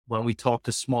when we talk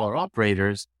to smaller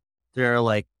operators, they're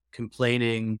like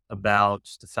complaining about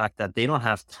the fact that they don't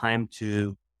have time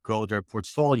to grow their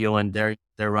portfolio and they're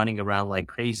running around like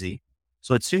crazy.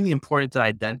 So it's really important to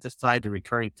identify the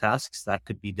recurring tasks that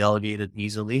could be delegated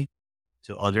easily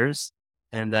to others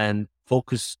and then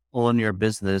focus on your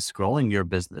business, growing your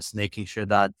business, making sure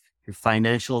that your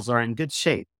financials are in good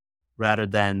shape rather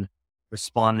than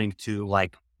responding to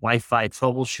like Wi-Fi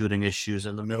troubleshooting issues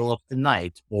in the middle of the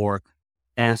night or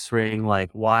answering like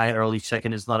why early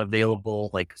check-in is not available,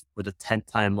 like with a 10th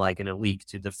time like in a week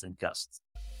to different guests.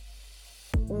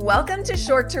 Welcome to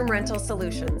Short-Term Rental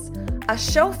Solutions, a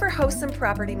show for hosts and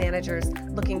property managers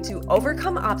looking to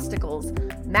overcome obstacles,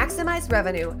 maximize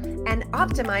revenue, and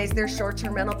optimize their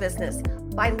short-term rental business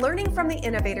by learning from the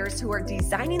innovators who are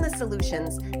designing the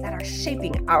solutions that are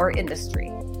shaping our industry.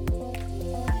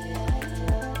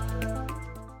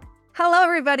 Hello,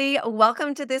 everybody.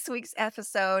 Welcome to this week's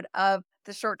episode of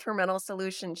the Short-Term Rental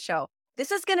Solutions Show. This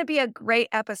is going to be a great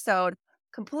episode,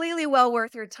 completely well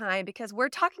worth your time, because we're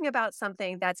talking about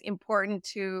something that's important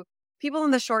to people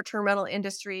in the short-term rental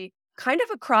industry kind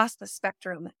of across the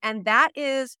spectrum. And that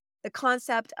is the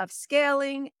concept of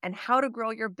scaling and how to grow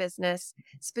your business,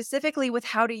 specifically with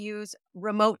how to use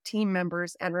remote team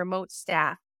members and remote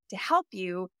staff to help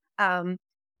you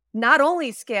not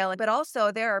only scale, but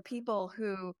also there are people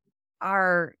who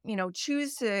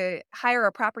choose to hire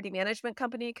a property management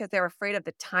company because they're afraid of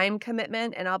the time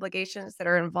commitment and obligations that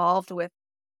are involved with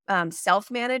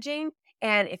self-managing.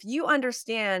 And if you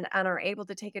understand and are able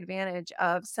to take advantage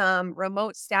of some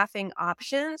remote staffing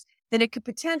options, then it could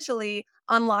potentially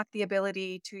unlock the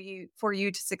ability for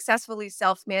you to successfully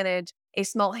self-manage a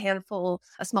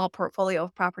small portfolio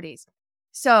of properties.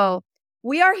 So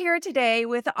we are here today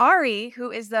with Ari,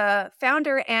 who is the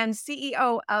founder and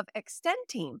CEO of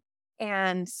Extend-Team.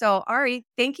 And so, Ari,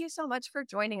 thank you so much for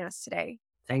joining us today.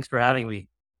 Thanks for having me.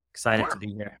 Excited to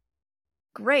be here.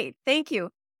 Great. Thank you.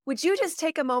 Would you just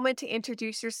take a moment to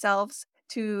introduce yourselves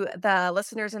to the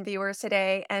listeners and viewers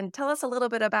today and tell us a little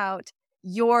bit about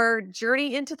your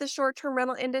journey into the short-term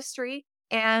rental industry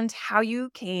and how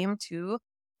you came to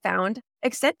found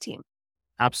Extend-Team?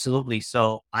 Absolutely.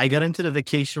 So I got into the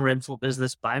vacation rental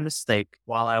business by mistake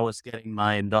while I was getting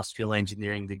my industrial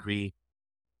engineering degree.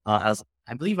 As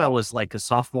I believe I was like a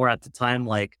sophomore at the time,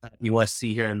 like at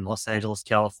USC here in Los Angeles,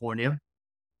 California.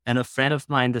 And a friend of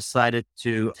mine decided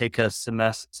to take a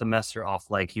semester off.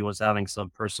 Like he was having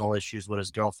some personal issues with his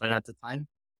girlfriend at the time.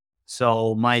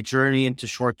 So my journey into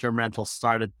short-term rental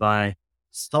started by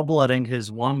subletting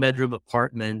his one-bedroom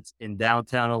apartment in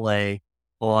downtown LA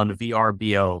on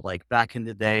VRBO. Like back in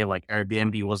the day, like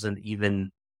Airbnb wasn't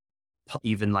even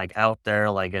like out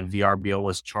there. Like, and VRBO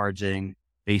was charging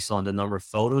based on the number of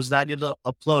photos that you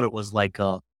upload. It was like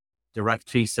a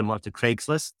directory similar to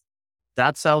Craigslist.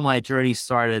 That's how my journey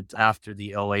started after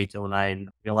the 08-09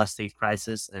 real estate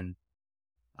crisis. And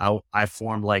I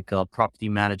formed like a property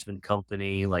management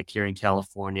company, like here in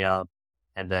California,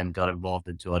 and then got involved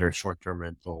into other short-term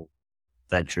rental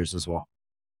ventures as well.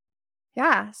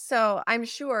 Yeah. So I'm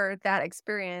sure that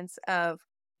experience of,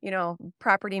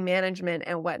 property management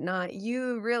and whatnot,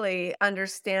 you really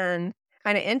understand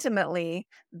kind of intimately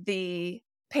the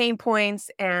pain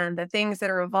points and the things that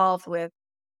are involved with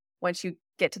once you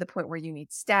get to the point where you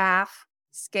need staff,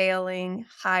 scaling,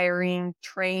 hiring,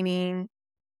 training,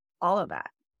 all of that.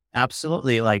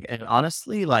 Absolutely. Like, and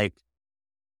honestly, like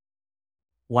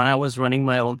when I was running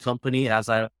my own company, as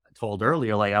I told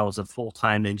earlier, like I was a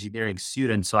full-time engineering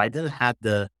student. So I didn't have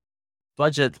the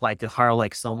budget like to hire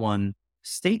like someone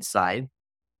stateside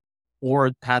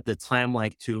or had the time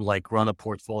like to like run a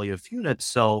portfolio of units.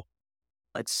 So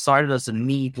it started as a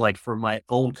need like for my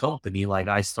own company. Like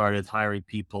I started hiring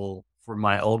people for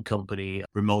my own company,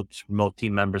 remote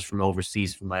team members from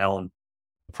overseas for my own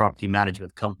property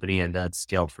management company, and that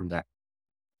scaled from there.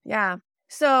 Yeah.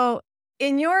 So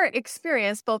in your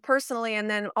experience, both personally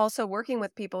and then also working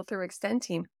with people through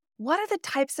Extend-Team, what are the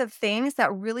types of things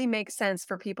that really make sense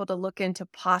for people to look into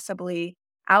possibly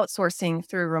outsourcing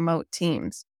through remote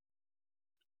teams?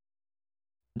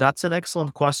 That's an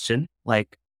excellent question.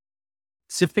 Like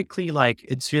typically, like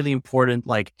it's really important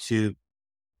like to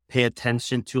pay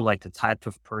attention to like the type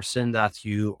of person that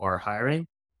you are hiring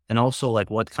and also like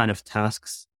what kind of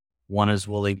tasks one is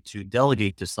willing to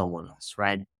delegate to someone else,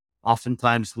 right?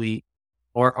 Oftentimes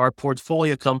or our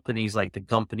portfolio companies, like the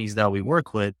companies that we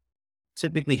work with,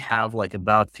 typically have like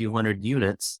about a few hundred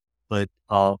units. But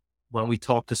when we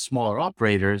talk to smaller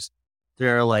operators,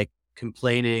 they're like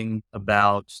complaining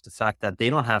about the fact that they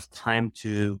don't have time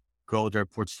to grow their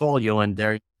portfolio and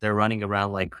they're running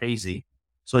around like crazy.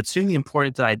 So it's really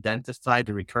important to identify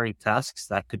the recurring tasks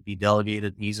that could be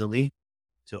delegated easily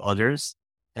to others,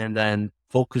 and then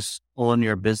focus on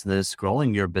your business,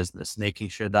 growing your business, making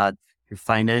sure that your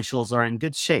financials are in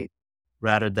good shape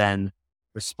rather than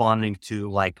responding to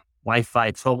like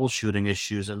Wi-Fi troubleshooting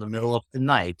issues in the middle of the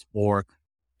night, or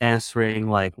answering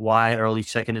like why early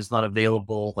check-in is not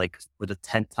available, like for the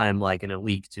 10th time, like in a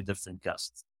week, to different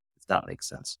guests, if that makes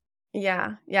sense.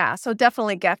 Yeah, yeah. So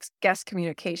definitely guest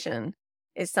communication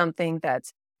is something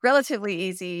that's relatively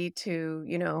easy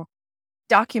to,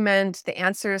 document the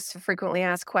answers to frequently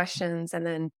asked questions and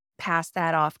then pass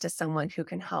that off to someone who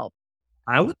can help.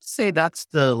 I would say that's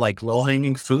the like low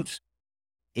hanging fruit.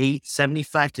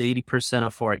 75 to 80%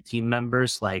 of our team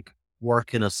members like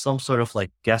work in a some sort of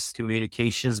like guest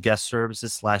communications, guest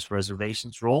services slash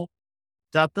reservations role.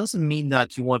 That doesn't mean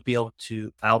that you won't be able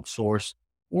to outsource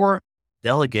or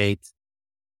delegate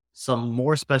some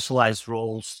more specialized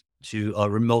roles to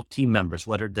remote team members,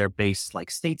 whether they're based like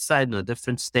stateside in a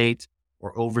different state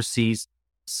or overseas.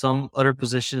 Some other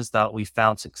positions that we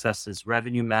found success is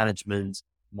revenue management,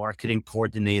 marketing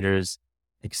coordinators,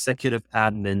 executive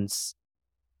admins,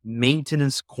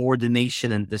 maintenance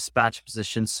coordination and dispatch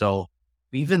positions. So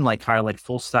we even like hire like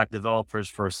full stack developers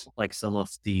for like some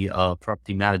of the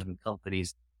property management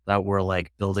companies that were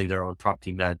like building their own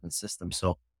property management system.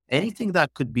 So anything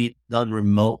that could be done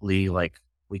remotely, like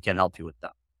we can help you with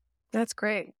that. That's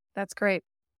great. That's great.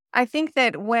 I think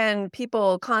that when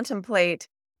people contemplate,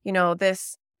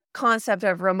 this concept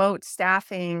of remote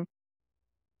staffing,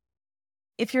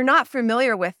 if you're not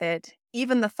familiar with it,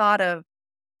 even the thought of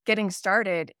getting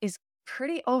started is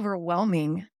pretty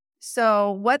overwhelming.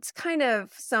 So, what's kind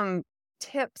of some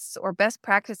tips or best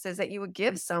practices that you would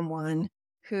give someone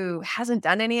who hasn't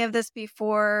done any of this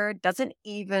before, doesn't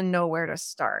even know where to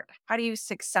start? How do you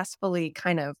successfully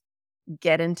kind of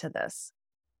get into this?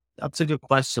 That's a good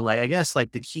question. Like, I guess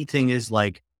like the key thing is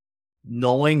like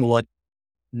knowing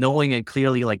knowing and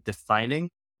clearly like defining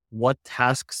what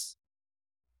tasks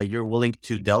you're willing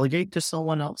to delegate to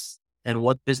someone else and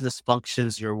what business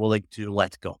functions you're willing to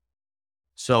let go.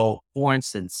 So, for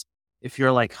instance, if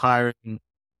you're like hiring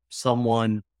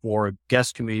someone for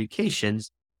guest communications,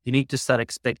 you need to set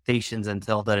expectations and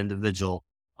tell that individual,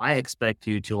 I expect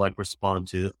you to like respond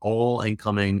to all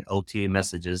incoming OTA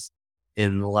messages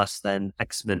in less than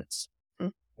X minutes.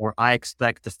 Mm. Or I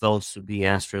expect the phones to be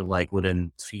answered like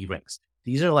within 3 rings.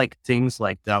 These are like things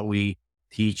like that we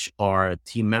teach our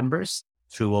team members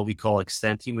through what we call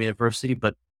Extend Team University.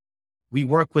 But we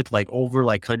work with like over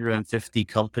like 150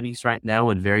 companies right now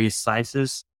in various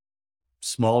sizes,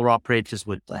 smaller operators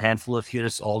with a handful of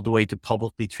units all the way to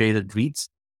publicly traded REITs.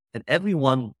 And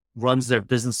everyone runs their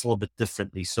business a little bit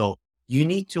differently. So you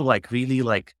need to like really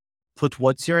like put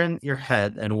what's in your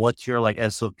head and what your like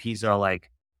SOPs are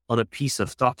like on a piece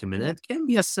of document. It can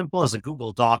be as simple as a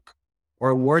Google Doc or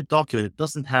a Word document. It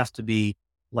doesn't have to be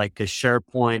like a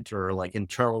SharePoint or like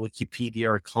internal Wikipedia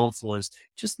or Confluence.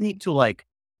 Just need to like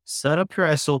set up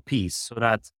your SOPs so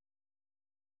that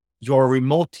your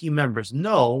remote team members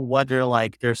know whether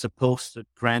like they're supposed to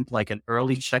grant like an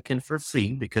early check-in for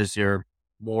free because you're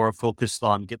more focused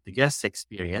on get the guest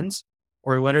experience,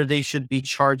 or whether they should be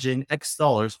charging X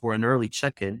dollars for an early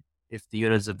check-in if the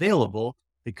unit is available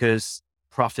because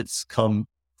profits come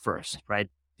first, right?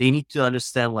 They need to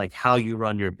understand like how you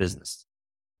run your business.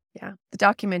 Yeah, the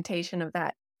documentation of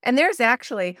that. And there's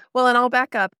actually, well, and I'll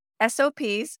back up,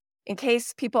 SOPs, in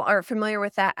case people aren't familiar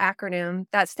with that acronym,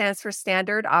 that stands for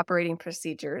Standard Operating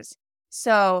Procedures.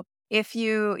 So if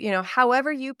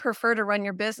however you prefer to run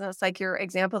your business, like your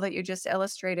example that you just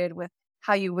illustrated with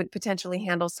how you would potentially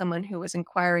handle someone who was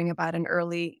inquiring about an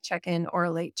early check-in or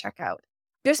a late checkout,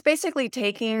 just basically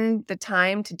taking the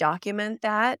time to document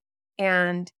that.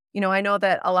 And I know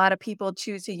that a lot of people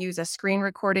choose to use a screen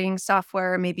recording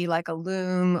software, maybe like a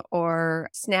Loom or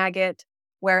Snagit,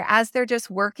 where as they're just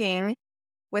working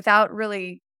without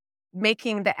really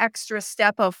making the extra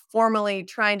step of formally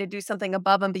trying to do something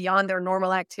above and beyond their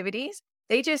normal activities,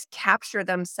 they just capture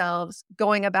themselves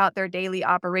going about their daily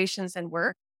operations and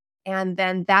work. And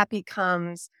then that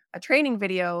becomes a training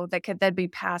video that could then be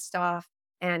passed off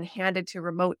and handed to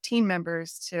remote team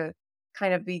members to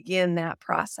kind of begin that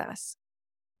process.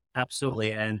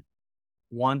 Absolutely. And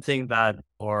one thing that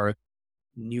our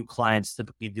new clients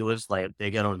typically do is like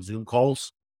they get on Zoom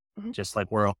calls, Mhm. just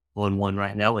like we're on one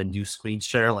right now, and do screen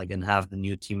share, like, and have the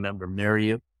new team member mirror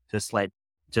you, just like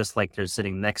they're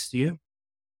sitting next to you.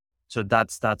 So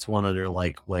that's one other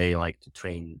like way like to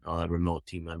train remote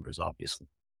team members, obviously.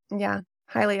 Yeah,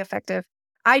 highly effective.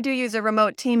 I do use a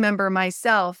remote team member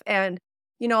myself. And,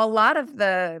 A lot of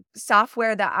the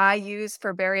software that I use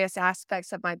for various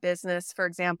aspects of my business, for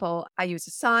example, I use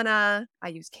Asana, I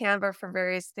use Canva for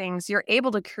various things. You're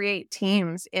able to create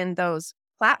teams in those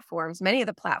platforms, many of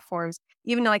the platforms,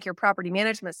 even like your property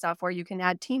management software, you can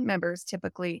add team members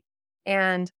typically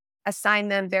and assign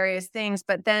them various things,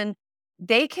 but then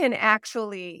they can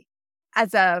actually,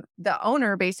 as the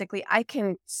owner, basically, I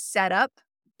can set up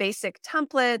basic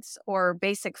templates or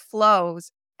basic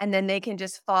flows, and then they can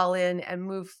just fall in and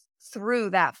move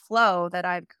through that flow that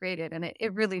I've created. And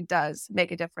it really does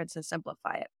make a difference and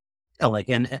simplify it.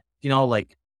 Yeah,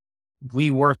 like we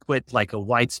work with like a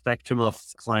wide spectrum of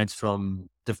clients from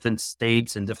different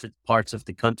states and different parts of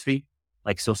the country.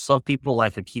 Like, so some people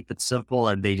like to keep it simple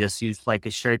and they just use like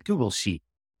a shared Google sheet.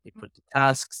 They put the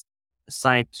tasks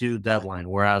assigned to deadline.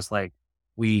 Whereas like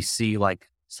we see like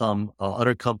some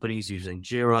other companies using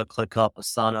Jira, ClickUp,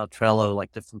 Asana, Trello,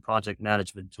 like different project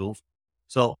management tools.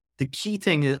 So the key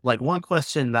thing is like one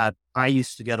question that I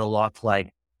used to get a lot,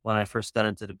 like when I first got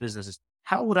into the business is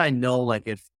how would I know like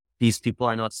if these people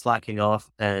are not slacking off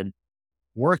and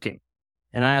working?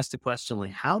 And I asked the question,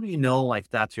 like, how do you know like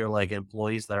that your like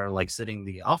employees that are like sitting in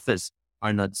the office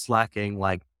are not slacking,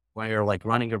 like when you're like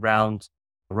running around,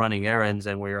 running errands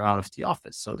and when you're out of the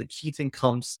office? So the key thing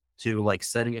comes to like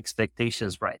setting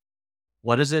expectations right.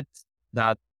 What is it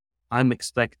that I'm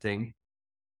expecting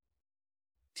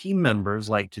team members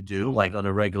like to do like on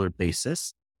a regular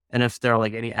basis? And if there are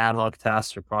like any ad hoc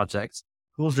tasks or projects,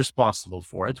 who's responsible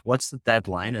for it? What's the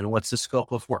deadline and what's the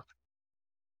scope of work?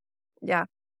 Yeah.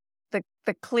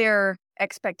 The clear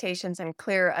expectations and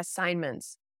clear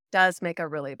assignments does make a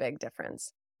really big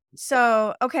difference.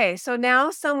 So, okay, so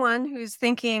now someone who's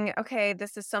thinking, okay,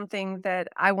 this is something that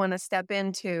I want to step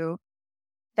into,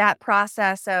 that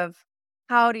process of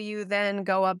how do you then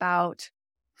go about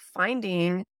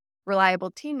finding reliable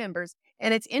team members?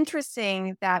 And it's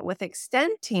interesting that with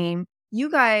Extend Team, you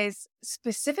guys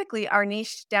specifically are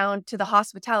niched down to the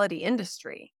hospitality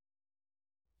industry.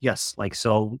 Yes, like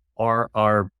so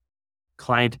our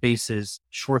client base is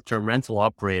short-term rental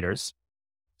operators.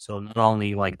 So not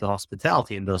only like the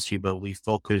hospitality industry, but we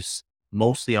focus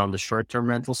mostly on the short-term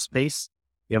rental space.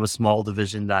 We have a small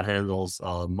division that handles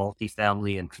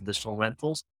multifamily and traditional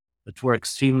rentals, but we're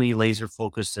extremely laser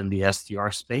focused in the STR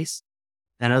space.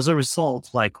 And as a result,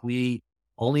 like we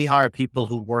only hire people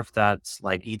who worked at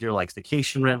like either like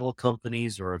vacation rental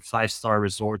companies or five-star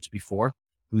resorts before,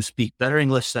 who speak better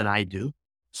English than I do.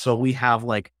 So we have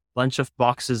like a bunch of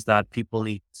boxes that people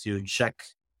need to check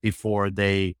before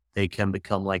they can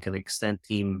become like an Extend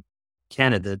Team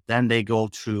candidate. Then they go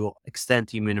through Extend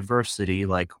Team University,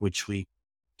 like which we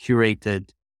curated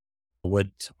with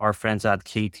our friends at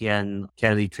KTN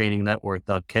Kennedy Training Network.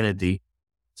 Kennedy,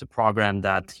 it's a program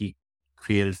that he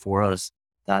created for us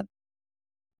that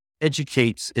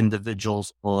educates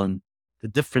individuals on the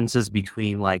differences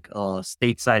between like a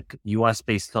stateside US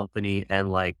based company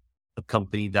and like a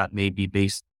company that may be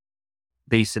based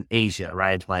in Asia,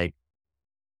 right? Like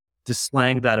the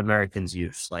slang that Americans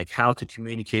use, like how to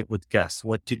communicate with guests,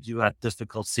 what to do at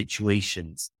difficult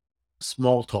situations,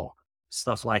 small talk,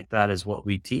 stuff like that is what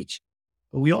we teach.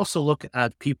 But we also look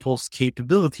at people's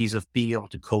capabilities of being able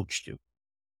to coach too.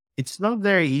 It's not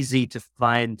very easy to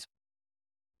find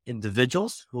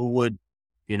individuals who would,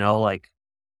 like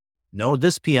know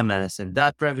this PMS and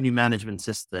that revenue management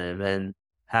system and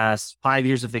has 5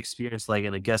 years of experience like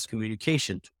in a guest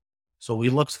communication tool. So we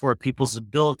look for people's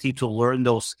ability to learn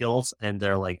those skills and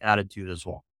their like attitude as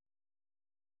well.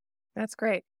 That's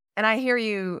great. And I hear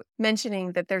you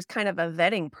mentioning that there's kind of a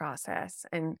vetting process.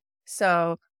 And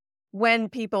so when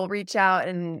people reach out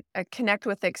and connect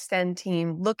with Extend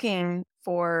Team looking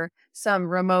for some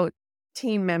remote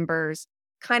team members,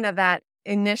 kind of that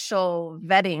initial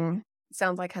vetting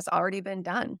sounds like has already been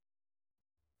done.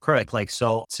 Correct. Like,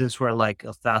 so since we're like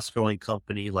a fast growing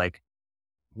company, like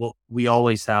we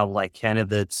always have like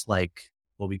candidates, like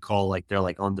what we call like they're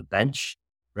like on the bench,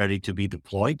 ready to be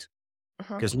deployed.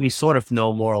 Uh-huh. Because we sort of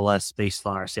know more or less based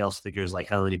on our sales figures, like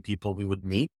how many people we would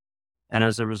need. And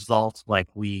as a result, like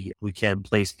we can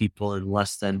place people in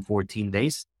less than 14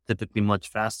 days, typically much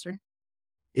faster.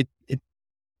 It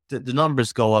the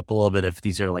numbers go up a little bit if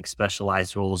these are like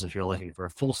specialized roles. If you're looking for a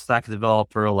full stack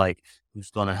developer, like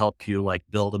who's going to help you like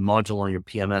build a module on your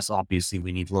PMS, obviously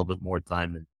we need a little bit more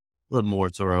time and a little more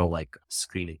thorough like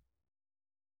screening.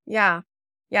 Yeah.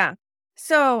 Yeah.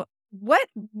 So what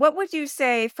would you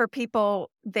say for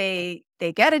people they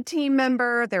get a team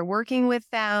member, they're working with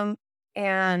them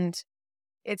and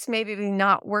it's maybe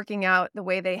not working out the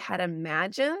way they had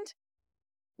imagined?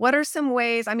 What are some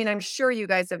ways? I mean, I'm sure you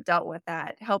guys have dealt with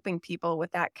that, helping people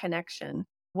with that connection.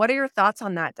 What are your thoughts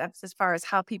on that, Debs, as far as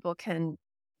how people can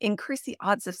increase the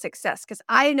odds of success? Because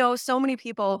I know so many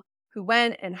people who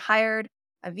went and hired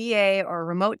a VA or a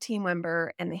remote team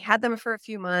member and they had them for a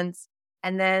few months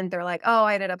and then they're like, oh,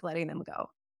 I ended up letting them go.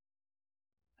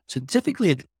 So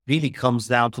typically it really comes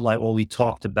down to like what we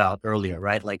talked about earlier,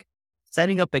 right? Like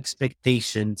setting up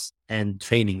expectations and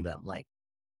training them. Like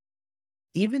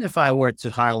even if I were to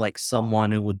hire like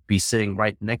someone who would be sitting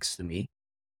right next to me,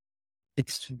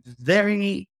 it's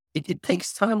very, it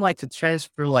takes time like to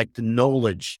transfer like the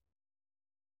knowledge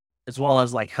as well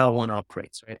as like how one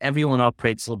operates, right? Everyone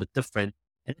operates a little bit different.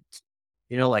 And it's,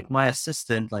 like my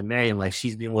assistant, like Marion, like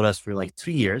she's been with us for like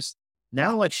 3 years.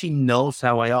 Now, like she knows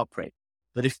how I operate.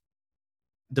 But if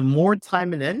the more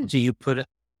time and energy you put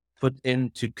in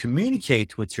to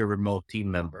communicate with your remote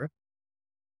team member,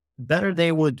 better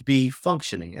they would be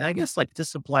functioning. And I guess like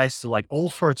this applies to like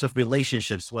all sorts of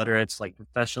relationships, whether it's like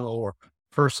professional or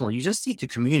personal. You just need to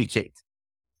communicate.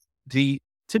 The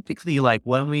typically like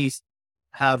when we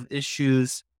have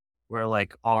issues where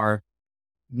like our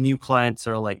new clients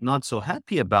are like not so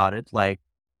happy about it, like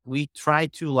we try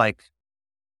to like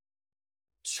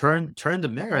turn the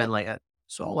mirror and like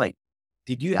so like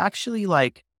did you actually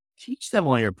like teach them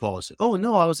on your policy? Oh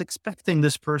no, I was expecting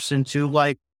this person to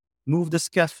like move this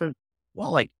guest from,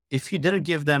 well, like if you didn't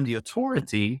give them the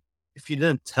authority, if you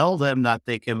didn't tell them that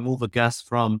they can move a guest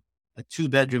from a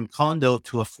 2-bedroom condo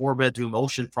to a 4-bedroom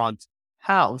oceanfront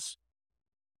house,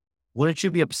 wouldn't you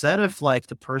be upset if like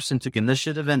the person took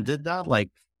initiative and did that? Like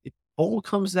it all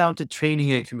comes down to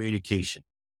training and communication.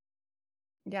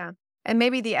 Yeah. And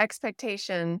maybe the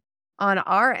expectation on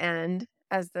our end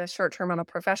as the short-term rental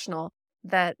professional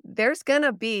that there's going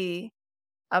to be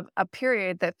a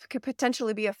period that could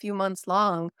potentially be a few months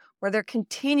long where they're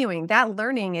continuing. That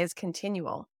learning is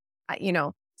continual.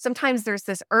 Sometimes there's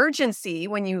this urgency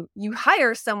when you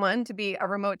hire someone to be a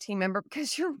remote team member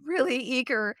because you're really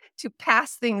eager to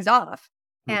pass things off.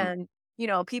 Mhm.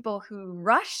 And, people who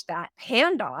rush that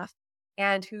handoff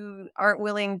and who aren't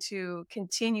willing to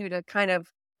continue to kind of,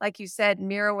 like you said,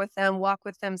 mirror with them, walk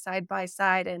with them side by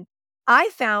side. And I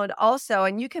found also,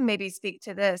 and you can maybe speak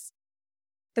to this,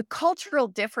 the cultural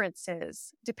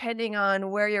differences, depending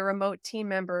on where your remote team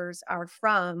members are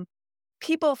from,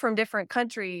 people from different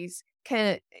countries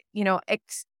can,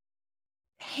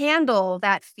 handle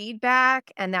that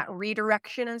feedback and that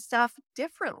redirection and stuff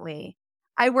differently.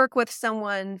 I work with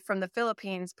someone from the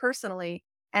Philippines personally,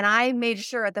 and I made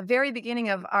sure at the very beginning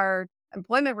of our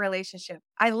employment relationship,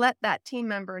 I let that team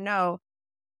member know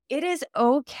it is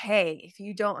okay if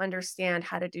you don't understand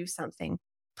how to do something.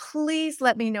 Please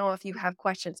let me know if you have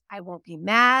questions. I won't be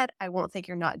mad. I won't think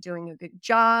you're not doing a good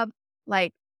job.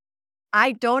 Like,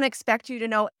 I don't expect you to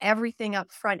know everything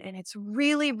up front, and it's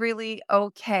really, really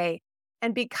okay.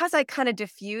 And because I kind of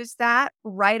diffused that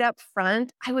right up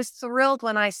front, I was thrilled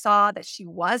when I saw that she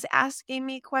was asking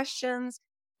me questions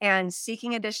and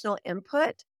seeking additional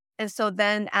input. And so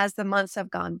then, as the months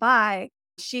have gone by,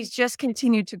 she's just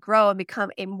continued to grow and become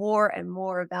a more and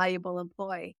more valuable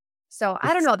employee. So I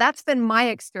don't It's know. That's been my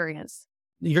experience.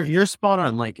 you're spot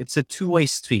on. Like it's a two-way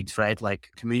street, right? Like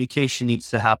communication needs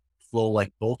to have flow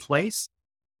like both ways.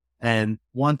 And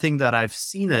one thing that I've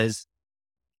seen is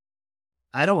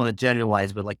I don't want to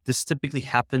generalize, but like this typically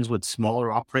happens with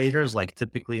smaller operators. Like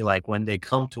typically, like when they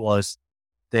come to us,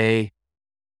 they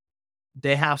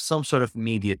they have some sort of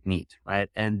immediate need, right?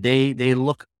 And they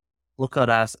look at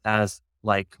us as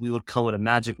like we would come with a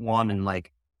magic wand and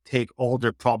like take all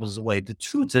their problems away. The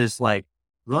truth is like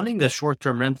running a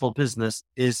short-term rental business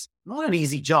is not an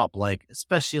easy job, like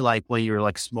especially like when you're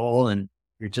like small and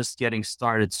you're just getting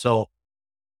started. So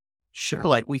sure,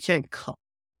 like we can't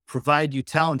provide you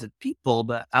talented people,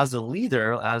 but as a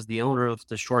leader, as the owner of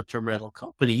the short-term rental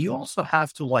company, you also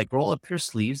have to like roll up your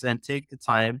sleeves and take the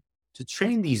time to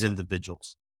train these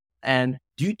individuals. And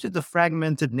due to the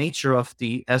fragmented nature of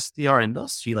the SDR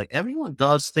industry, like everyone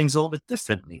does things a little bit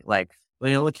differently. Like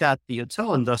when you look at the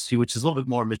hotel industry, which is a little bit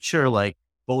more mature, like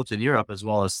both in Europe as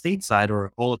well as stateside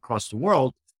or all across the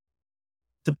world,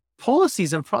 the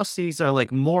policies and processes are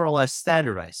like more or less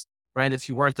standardized, right? If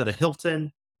you worked at a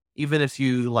Hilton, even if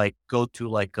you like go to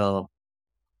like a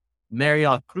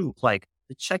Marriott group, like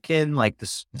the check-in, like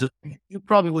this, you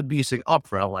probably would be using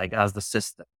Opera like as the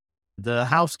system. The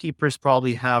housekeepers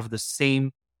probably have the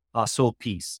same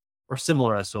SOPs or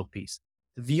similar SOPs.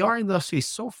 The VR industry is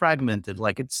so fragmented.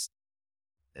 Like it's,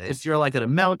 if you're like at a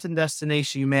mountain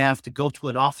destination, you may have to go to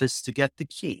an office to get the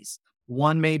keys.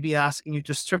 One may be asking you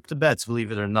to strip the beds,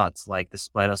 believe it or not, like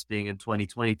despite us being in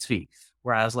 2023.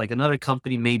 Whereas like another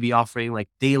company may be offering like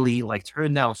daily, like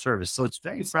turn down service. So it's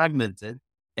very fragmented.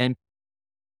 And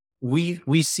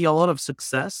we see a lot of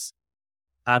success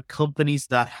at companies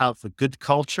that have a good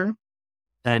culture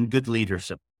and good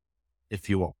leadership, if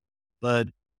you will. But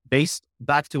based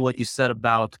back to what you said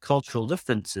about cultural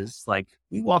differences, like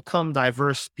we welcome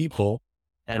diverse people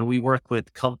and we work with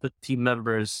team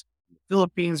members,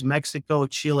 Philippines, Mexico,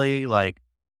 Chile, like,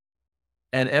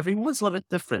 and everyone's a little bit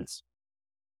different.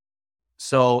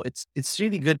 So it's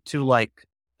really good to like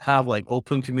have like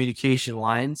open communication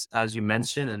lines, as you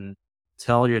mentioned, and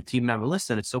tell your team member,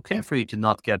 listen, it's okay for you to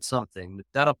not get something. But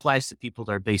that applies to people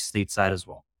that are based stateside as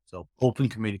well. So open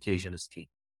communication is key.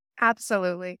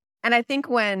 Absolutely. And I think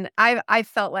when I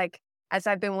felt like as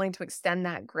I've been willing to extend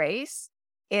that grace,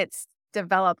 it's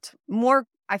developed more.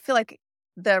 I feel like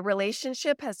the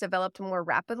relationship has developed more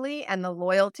rapidly and the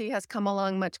loyalty has come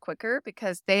along much quicker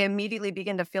because they immediately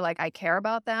begin to feel like I care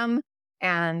about them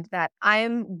and that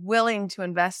I'm willing to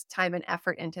invest time and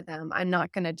effort into them. I'm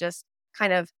not going to just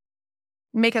kind of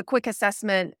make a quick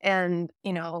assessment and,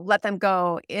 let them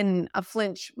go in a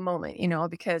flinch moment,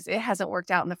 because it hasn't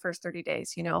worked out in the first 30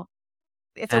 days,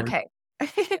 it's And okay.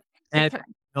 and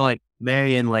like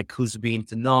Marion, like who's been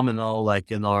phenomenal, like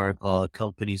in our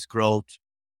company's growth.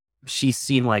 She's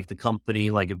seen like the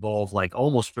company like evolve like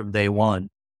almost from day one.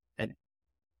 And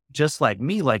just like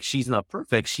me, like she's not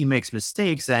perfect. She makes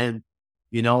mistakes and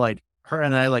like her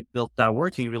and I like built that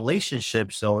working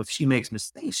relationship. So if she makes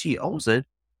mistakes, she owns it.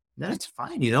 Then it's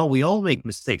fine. We all make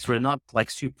mistakes. We're not like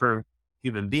super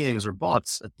human beings or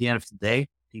bots at the end of the day.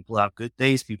 People have good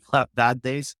days, people have bad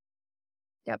days.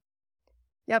 Yep.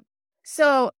 Yep.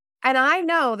 So, and I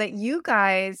know that you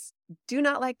guys do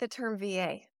not like the term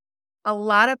VA. A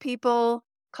lot of people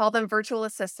call them virtual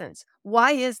assistants.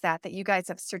 Why is that you guys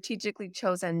have strategically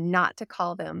chosen not to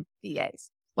call them VAs?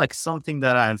 Like something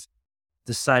that I've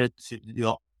decided to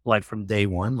do like from day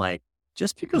one, like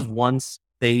just because one's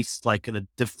based like in a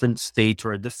different state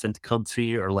or a different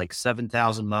country or like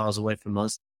 7,000 miles away from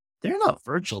us, they're not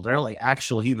virtual. They're like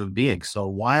actual human beings. So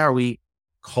why are we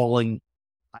calling?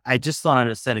 I just don't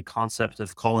understand the concept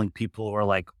of calling people who are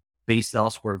like based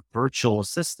elsewhere virtual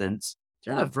assistants.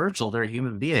 They're not virtual. They're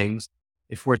human beings.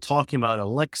 If we're talking about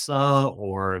Alexa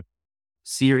or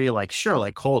Siri, like sure,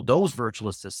 like call those virtual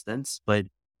assistants, but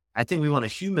I think we want to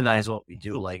humanize what we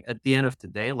do. Like at the end of the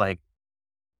day, like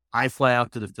I fly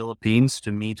out to the Philippines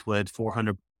to meet with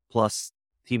 400 plus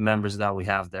team members that we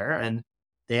have there, and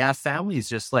they have families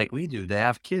just like we do. They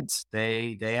have kids.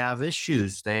 They have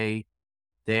issues. They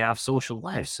have social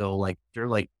lives. So like they're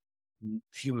like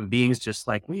human beings just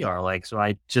like we are. Like so,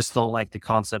 I just don't like the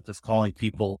concept of calling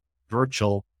people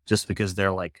virtual just because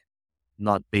they're like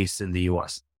not based in the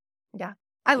U.S. Yeah,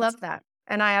 I love that.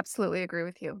 And I absolutely agree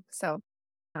with you. So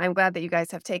I'm glad that you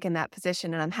guys have taken that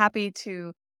position and I'm happy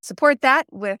to support that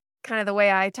with kind of the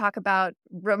way I talk about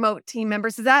remote team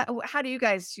members. How do you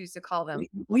guys choose to call them?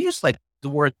 We use like the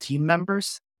word team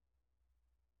members,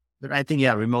 but I think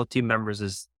yeah, remote team members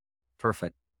is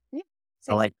perfect. Yeah,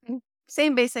 I like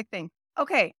same basic thing.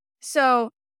 Okay. So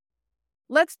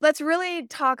let's really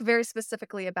talk very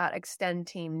specifically about Extend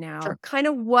Team now. sure. Kind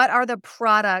of what are the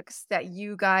products that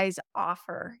you guys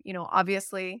offer?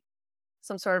 Obviously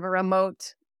some sort of a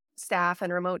remote staff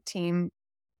and remote team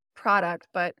product,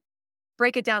 but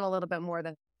break it down a little bit more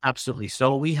than. Absolutely.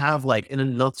 So we have like in a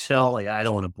nutshell, like I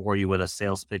don't want to bore you with a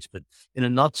sales pitch, but in a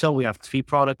nutshell, we have three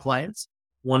product lines.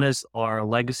 One is our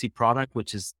legacy product,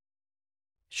 which is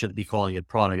shouldn't be calling it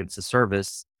product, it's a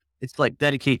service. It's like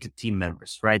dedicated team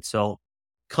members, right? So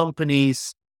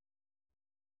companies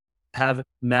have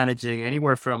managing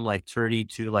anywhere from like 30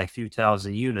 to like few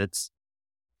thousand units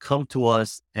come to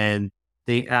us and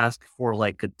they ask for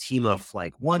like a team of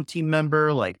like one team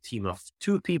member, like team of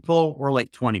two people, or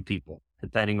like 20 people,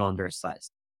 depending on their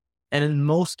size. And in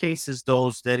most cases,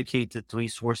 those dedicated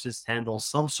resources handle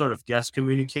some sort of guest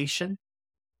communication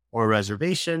or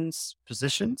reservations,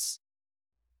 positions.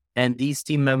 And these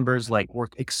team members like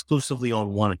work exclusively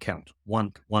on one account,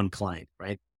 one client,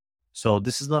 right? So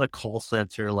this is not a call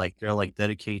center, like they're like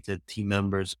dedicated team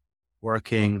members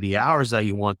working the hours that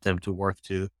you want them to work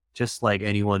to, just like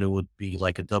anyone who would be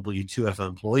like a W-2F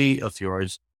employee of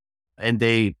yours. And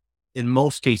in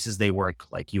most cases, they work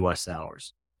like US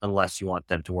hours, unless you want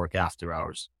them to work after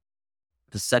hours.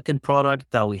 The second product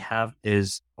that we have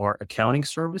is our accounting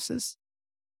services.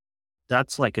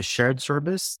 That's like a shared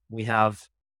service. We have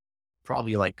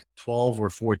probably like 12 or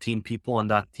 14 people on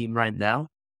that team right now.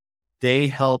 They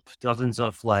help dozens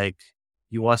of like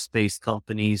US based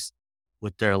companies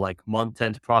with their like month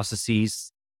end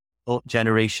processes,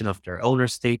 generation of their owner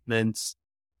statements,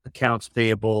 accounts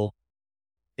payable,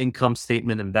 income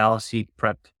statement and balance sheet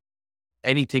prep,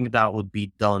 anything that would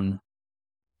be done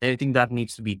anything that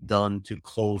needs to be done to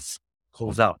close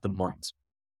out the month.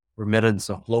 Remittance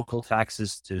of local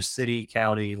taxes to city,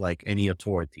 county, like any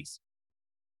authorities.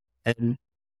 And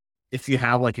if you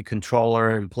have like a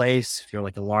controller in place, if you're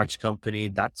like a large company,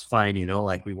 that's fine.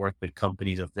 Like we work with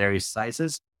companies of various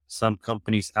sizes. Some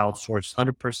companies outsource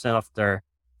 100% of their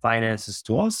finances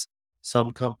to us.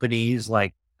 Some companies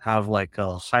like have like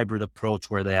a hybrid approach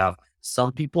where they have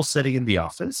some people sitting in the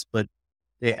office, but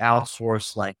they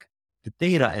outsource like the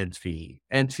data entry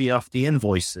of the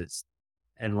invoices,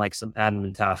 and like some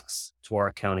admin tasks to our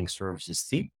accounting services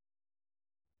team.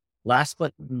 Last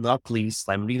but not least,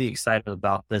 I'm really excited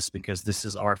about this because this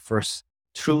is our first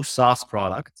true SaaS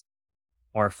product,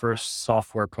 our first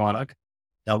software product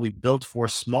that we built for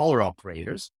smaller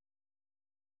operators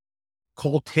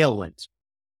called Tailwind.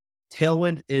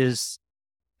 Tailwind is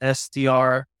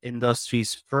STR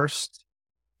Industries' first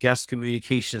guest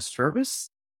communication service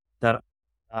that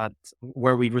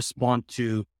where we respond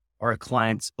to our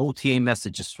clients' OTA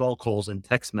messages, phone calls, and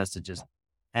text messages,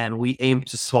 and we aim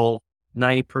to solve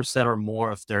 90% or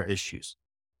more of their issues.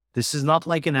 This is not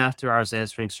like an after hours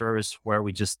answering service where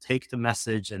we just take the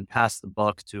message and pass the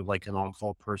buck to like an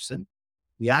on-call person.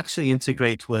 We actually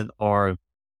integrate with our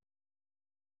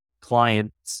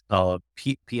clients'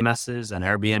 PMSs and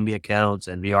Airbnb accounts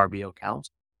and VRBO accounts.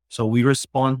 So we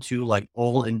respond to like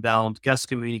all inbound guest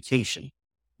communication,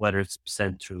 whether it's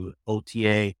sent through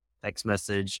OTA, text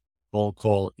message, phone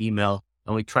call, email,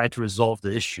 and we try to resolve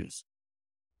the issues.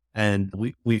 And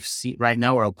we've seen right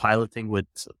now we're piloting with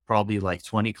probably like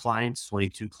 20 clients,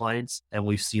 22 clients, and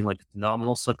we've seen like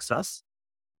phenomenal success.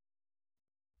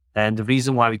 And the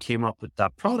reason why we came up with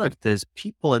that product is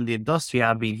people in the industry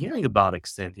have been hearing about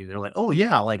Extendivv. They're like, oh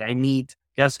yeah, like I need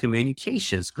guest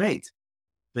communications, great.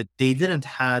 But they didn't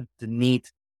have the need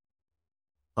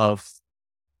of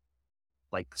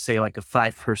like, say like a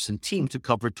 5-person team to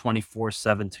cover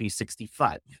 24/7,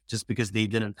 365, just because they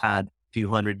didn't have a few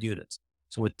hundred units.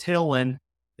 So with Tailwind,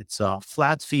 it's a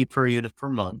flat fee per unit per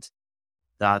month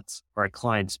that our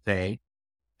clients pay.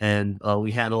 And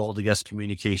we handle all the guest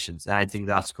communications. And I think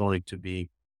that's going to be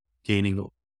gaining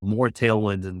more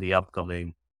tailwind in the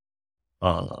upcoming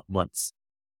months.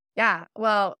 Yeah.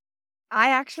 Well,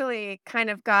 I actually kind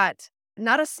of got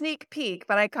not a sneak peek,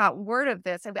 but I got word of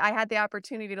this. I had the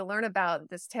opportunity to learn about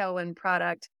this Tailwind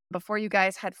product before you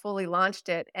guys had fully launched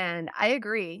it. And I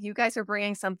agree, you guys are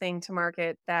bringing something to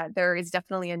market that there is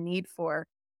definitely a need for.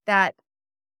 That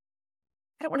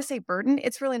I don't want to say burden.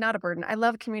 It's really not a burden. I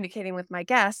love communicating with my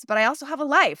guests, but I also have a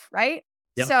life, right?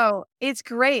 Yep. So it's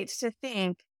great to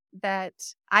think that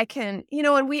I can,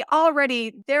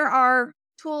 and there are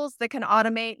tools that can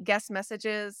automate guest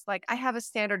messages. Like I have a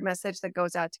standard message that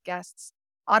goes out to guests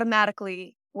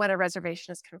automatically when a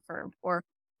reservation is confirmed, or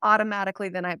automatically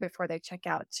the night before they check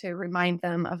out to remind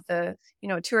them of the,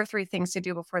 2 or 3 things to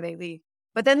do before they leave.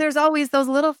 But then there's always those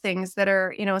little things that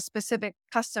are, specific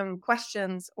custom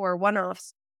questions or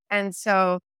one-offs. And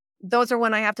so those are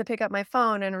when I have to pick up my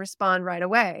phone and respond right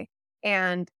away.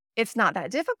 And it's not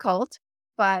that difficult,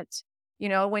 but,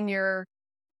 when you're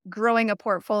growing a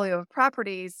portfolio of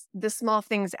properties, the small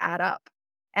things add up.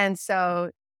 And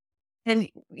so, and,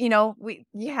 you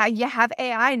have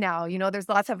AI now, there's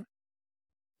lots of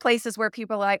places where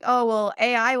people are like, oh, well,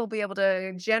 AI will be able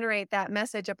to generate that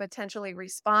message and potentially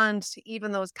respond to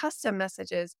even those custom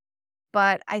messages.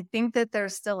 But I think that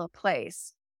there's still a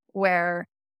place where,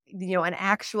 an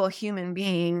actual human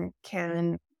being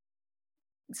can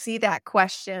see that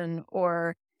question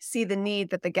or see the need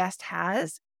that the guest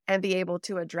has and be able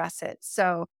to address it.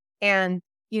 So, and,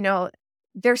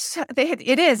 it's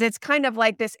kind of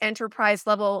like this enterprise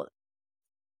level,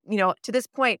 to this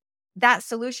point, that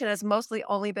solution has mostly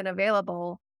only been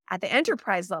available at the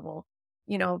enterprise level.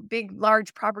 Big,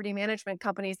 large property management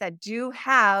companies that do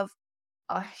have,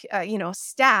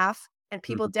 staff and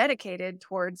people dedicated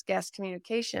towards guest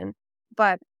communication.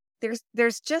 But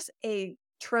there's just a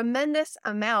tremendous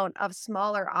amount of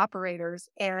smaller operators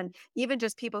and even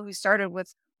just people who started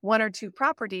with 1 or 2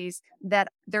 properties that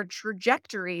their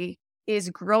trajectory is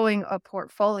growing a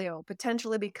portfolio,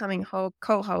 potentially becoming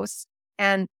co-hosts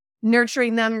and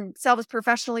nurturing themselves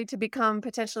professionally to become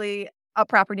potentially a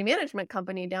property management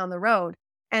company down the road.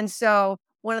 And so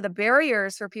one of the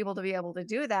barriers for people to be able to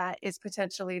do that is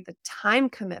potentially the time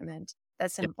commitment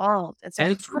that's involved. And so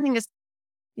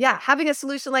having a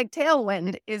solution like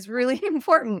Tailwind is really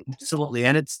important. Absolutely.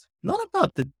 And it's not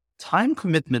about the time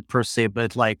commitment per se,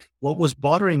 but like what was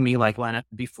bothering me, like I'm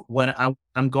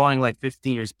going like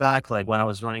 15 years back, like when I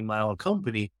was running my own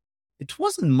company, it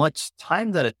wasn't much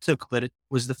time that it took, but it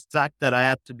was the fact that I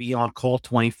had to be on call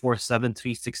 24/7,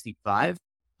 365.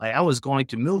 Like I was going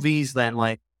to movies, then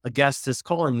like a guest is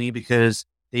calling me because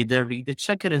they didn't read the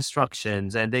check-in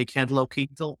instructions and they can't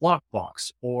locate the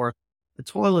lockbox or the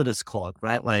toilet is clogged,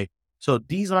 right? Like, so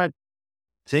these are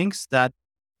things that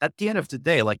at the end of the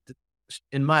day, like,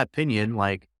 in my opinion,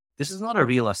 like, this is not a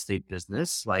real estate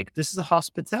business. Like, this is a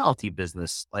hospitality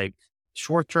business. Like,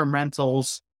 short-term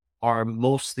rentals are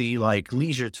mostly like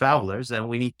leisure travelers, and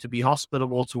we need to be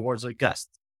hospitable towards our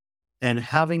guests. And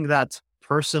having that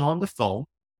person on the phone,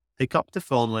 pick up the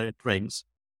phone when it rings,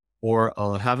 or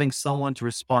having someone to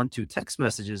respond to text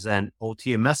messages and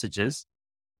OTA messages,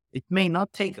 it may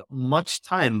not take much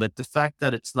time, but the fact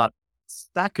that it's not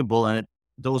stackable and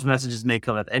those messages may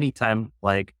come at any time,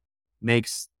 like,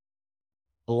 makes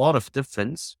a lot of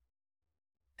difference.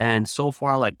 And so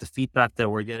far, like, the feedback that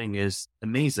we're getting is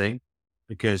amazing,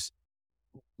 because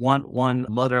one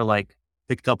mother, like,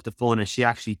 picked up the phone and she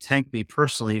actually thanked me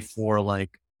personally for,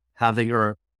 like, having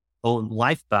her own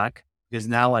life back, because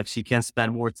now, like, she can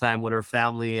spend more time with her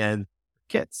family and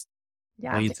kids.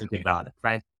 Yeah. When you think about it,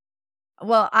 right?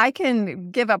 Well, I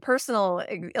can give a personal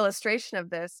illustration of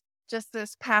this. Just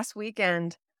this past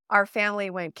weekend, our family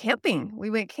went camping. We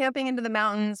went camping into the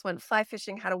mountains, went fly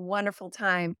fishing, had a wonderful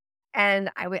time. And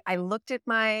I looked at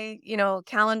my,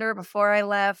 calendar before I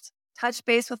left, touched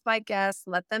base with my guests,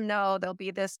 let them know there'll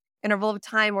be this interval of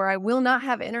time where I will not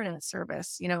have internet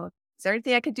service. Is there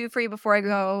anything I could do for you before I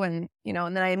go? And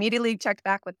then I immediately checked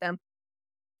back with them.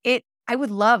 I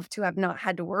would love to have not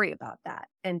had to worry about that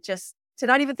and just to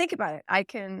not even think about it. I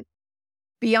can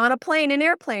be on a plane in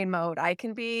airplane mode. I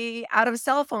can be out of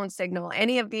cell phone signal,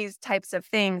 any of these types of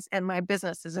things, and my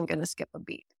business isn't going to skip a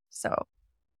beat. So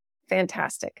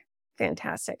fantastic.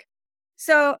 Fantastic.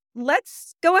 So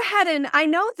let's go ahead. And I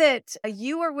know that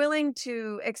you are willing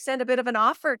to extend a bit of an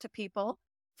offer to people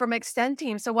from Extend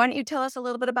Team. So why don't you tell us a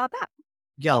little bit about that?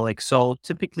 Yeah, like, so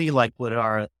typically, like, with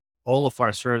all of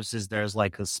our services, there's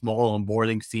like a small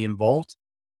onboarding fee involved,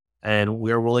 and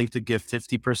we're willing to give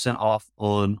 50% off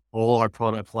on all our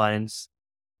product lines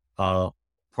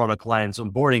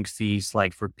onboarding fees,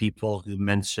 like, for people who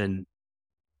mention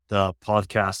the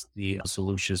podcast, the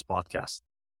Solutions podcast.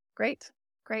 Great.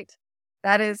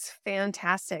 That is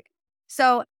fantastic.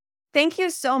 So thank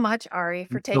you so much, Ari,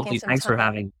 for taking some time. Thanks for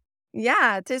having.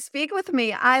 Yeah, to speak with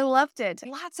me. I loved it.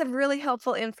 Lots of really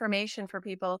helpful information for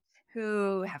people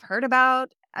who have heard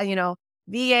about,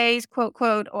 VAs, quote,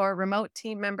 quote, or remote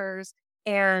team members,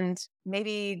 and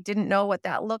maybe didn't know what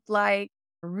that looked like.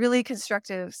 Really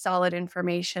constructive, solid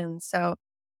information. So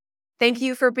thank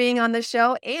you for being on the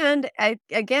show. And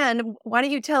again, why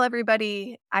don't you tell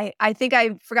everybody, I think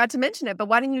I forgot to mention it, but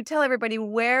why don't you tell everybody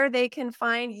where they can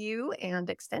find you and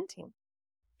Extend Team?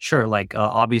 Sure. Like,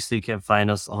 obviously you can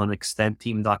find us on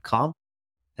extendteam.com,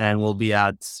 and we'll be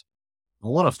at a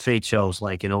lot of trade shows.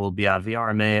 Like, we'll be at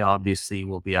VRMA, obviously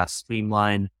we'll be at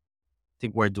Streamline. I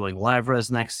think we're doing LiveRes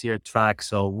next year, Track.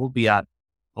 So we'll be at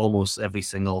almost every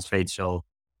single trade show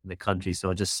in the country.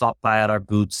 So just stop by at our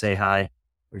booth, say hi,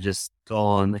 or just go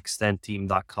on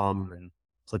extendteam.com and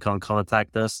click on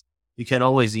contact us. You can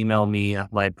always email me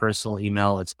at my personal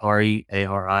email. It's Ari,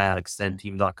 ARI at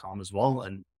extendteam.com as well.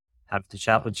 And happy to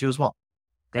chat with you as well.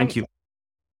 Thank you.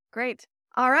 Great.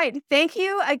 All right. Thank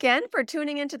you again for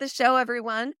tuning into the show,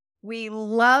 everyone. We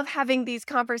love having these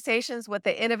conversations with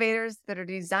the innovators that are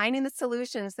designing the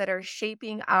solutions that are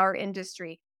shaping our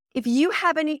industry. If you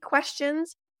have any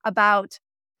questions about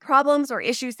problems or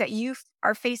issues that you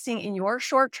are facing in your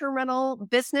short-term rental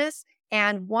business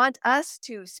and want us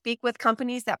to speak with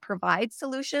companies that provide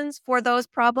solutions for those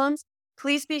problems,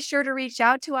 please be sure to reach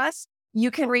out to us. You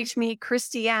can reach me,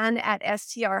 Christiane, at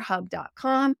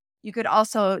strhub.com. You could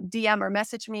also DM or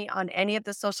message me on any of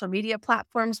the social media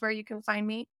platforms where you can find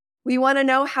me. We want to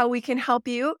know how we can help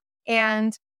you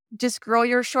and just grow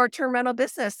your short-term rental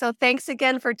business. So thanks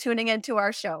again for tuning into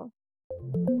our show.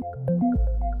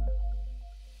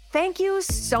 Thank you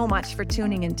so much for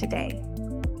tuning in today.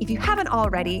 If you haven't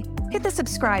already, hit the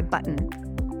subscribe button.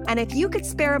 And if you could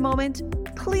spare a moment,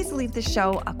 please leave the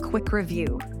show a quick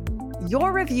review.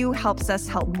 Your review helps us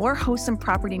help more hosts and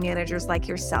property managers like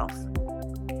yourself.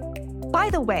 By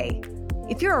the way,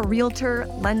 if you're a realtor,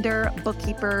 lender,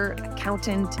 bookkeeper,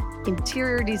 accountant,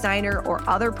 interior designer, or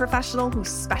other professional who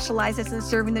specializes in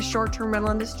serving the short-term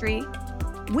rental industry,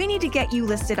 we need to get you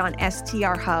listed on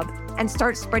STR Hub and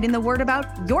start spreading the word about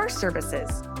your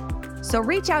services. So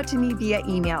reach out to me via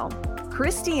email,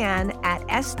 Christiane at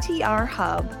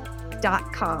strhub.com.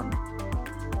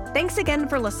 Thanks again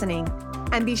for listening,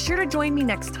 and be sure to join me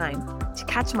next time to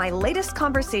catch my latest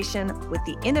conversation with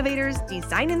the innovators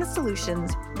designing the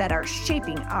solutions that are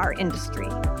shaping our industry.